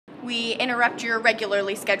We interrupt your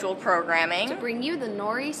regularly scheduled programming to bring you the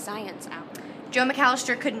Norrie Science Hour. Joe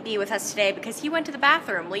McAllister couldn't be with us today because he went to the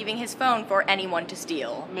bathroom, leaving his phone for anyone to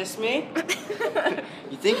steal. Miss me?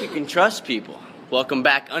 You think you can trust people. Welcome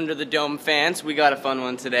back, Under the Dome fans. We got a fun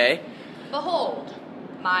one today. Behold,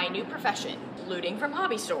 my new profession, looting from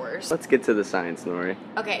hobby stores. Let's get to the science, Norrie.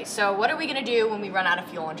 Okay, so what are we going to do when we run out of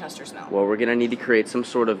fuel in Chester's Mill? Well, we're going to need to create some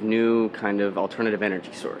sort of new kind of alternative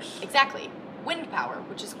energy source. Exactly. Wind power,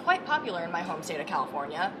 which is quite popular in my home state of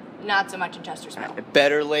California. Not so much in Chester's Mill.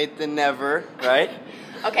 Better late than never, right?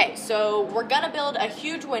 Okay, so we're going to build a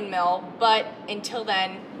huge windmill, but until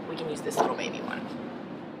then, we can use this little baby one.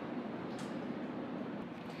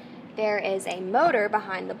 There is a motor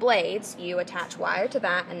behind the blades. You attach wire to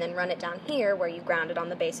that and then run it down here where you ground it on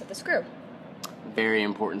the base of the screw. Very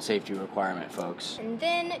important safety requirement, folks. And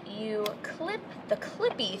then you clip the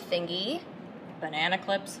clippy thingy. Banana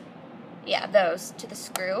clips? Yeah, those to the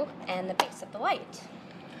screw and the base of the light.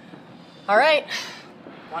 All right.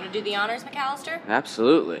 Want to do the honors, McAllister?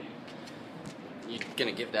 Absolutely. You're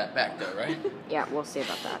gonna give that back though, right? Yeah, we'll see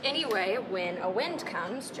about that. Anyway, when a wind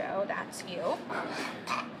comes, Joe, that's you.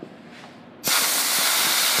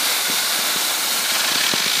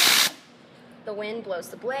 The wind blows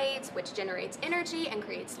the blades, which generates energy and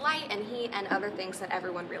creates light and heat and other things that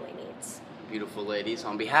everyone really needs. Beautiful ladies,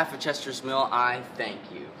 on behalf of Chester's Mill, I thank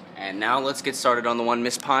you. And now let's get started on the one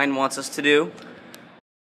Miss Pine wants us to do.